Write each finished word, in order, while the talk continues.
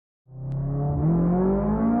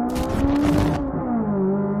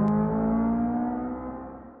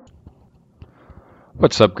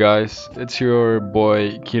What's up, guys? It's your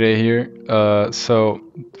boy Kire here. So,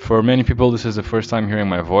 for many people, this is the first time hearing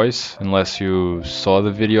my voice, unless you saw the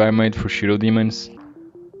video I made for Pseudo Demons.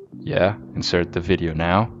 Yeah, insert the video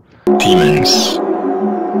now. Demons,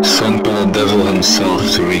 sent by the devil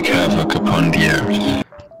himself to wreak havoc upon the earth.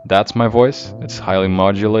 That's my voice. It's highly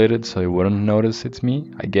modulated, so you wouldn't notice it's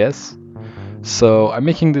me, I guess. So, I'm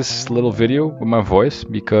making this little video with my voice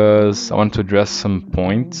because I want to address some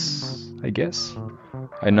points, I guess.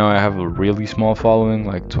 I know I have a really small following,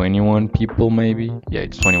 like 21 people maybe. Yeah,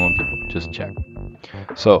 it's 21 people, just check.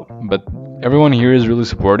 So, but everyone here is really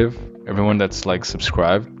supportive. Everyone that's like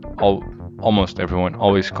subscribed, almost everyone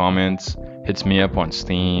always comments, hits me up on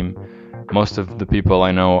Steam. Most of the people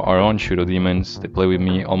I know are on Pseudo Demons. They play with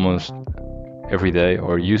me almost every day,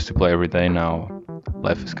 or used to play every day. Now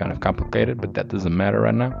life is kind of complicated, but that doesn't matter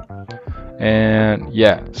right now. And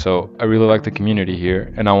yeah, so I really like the community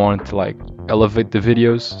here, and I wanted to like elevate the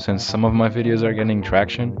videos since some of my videos are getting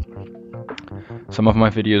traction. Some of my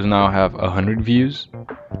videos now have 100 views,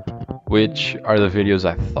 which are the videos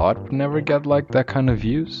I thought would never get like that kind of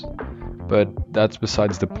views, but that's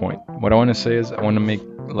besides the point. What I want to say is I want to make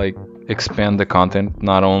like expand the content,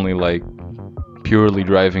 not only like purely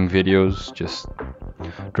driving videos, just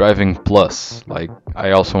driving plus. Like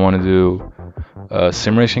I also want to do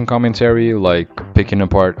sim racing commentary, like picking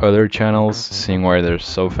apart other channels, seeing why they're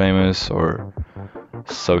so famous or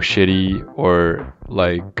so shitty, or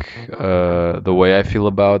like the way I feel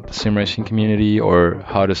about the sim racing community, or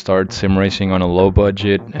how to start sim racing on a low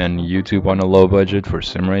budget and YouTube on a low budget for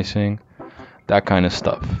sim racing, that kind of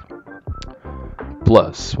stuff.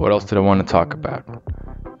 Plus, what else did I want to talk about?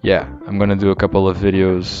 Yeah, I'm gonna do a couple of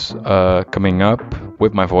videos coming up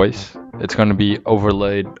with my voice. It's gonna be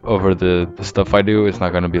overlaid over the stuff I do. It's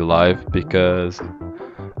not gonna be live because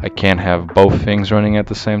I can't have both things running at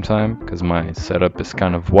the same time because my setup is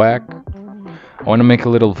kind of whack. I want to make a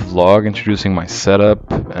little vlog introducing my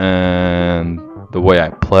setup and the way I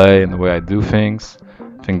play and the way I do things.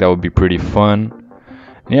 I think that would be pretty fun.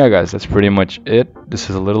 And yeah, guys, that's pretty much it. This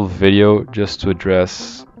is a little video just to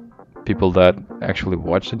address people that actually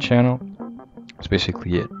watch the channel. That's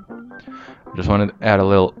basically it. I just wanted to add a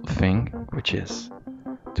little thing, which is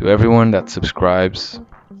to everyone that subscribes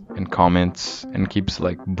and comments and keeps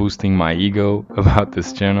like boosting my ego about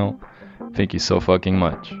this channel, thank you so fucking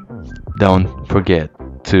much. Don't forget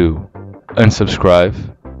to unsubscribe,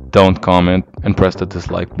 don't comment, and press the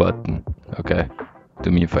dislike button, okay?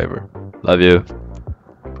 Do me a favor. Love you.